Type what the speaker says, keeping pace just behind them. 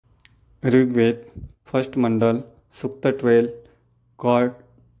Rigveda, first mandal, Sukta 12, God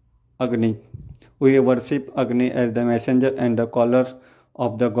Agni. We worship Agni as the messenger and the caller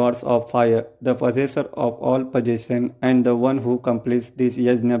of the gods of fire, the possessor of all possession and the one who completes this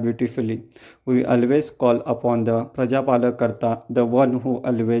yajna beautifully. We always call upon the Prajapalakarta, the one who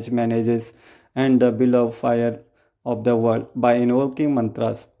always manages and the beloved fire of the world by invoking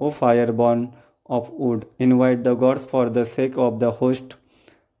mantras. O fire born of wood, invite the gods for the sake of the host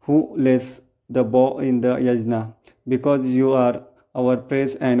who lays the bow in the yajna. Because you are our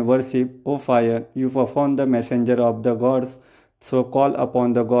praise and worship, O fire, you perform the messenger of the gods. So call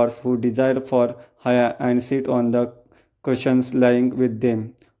upon the gods who desire for hire and sit on the cushions lying with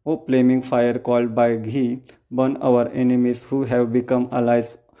them. O flaming fire called by Ghee, burn our enemies who have become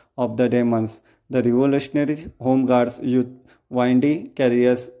allies of the demons. The revolutionary home guards, youth, windy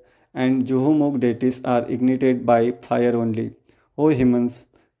carriers, and Juhumuk deities are ignited by fire only. O humans,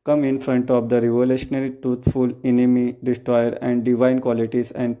 come in front of the revolutionary, truthful enemy, destroyer, and divine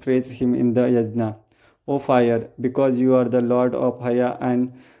qualities and praise him in the yajna. O fire, because you are the Lord of Haya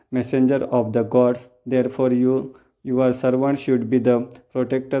and messenger of the gods, therefore your servants should be the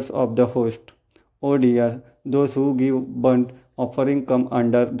protectors of the host. O dear, those who give burnt offering come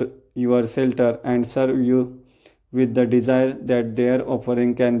under your shelter and serve you with the desire that their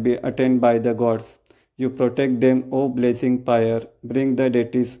offering can be attained by the gods. You protect them, O blazing fire. Bring the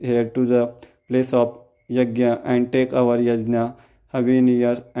deities here to the place of yajna and take our yajna,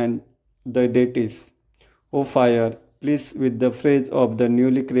 Haviniyar and the deities. O fire, please with the phrase of the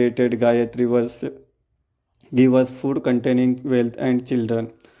newly created Gayatri verse, give us food containing wealth and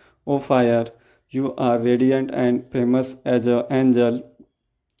children. O fire, you are radiant and famous as an angel.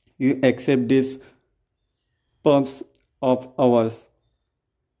 You accept these pumps of ours.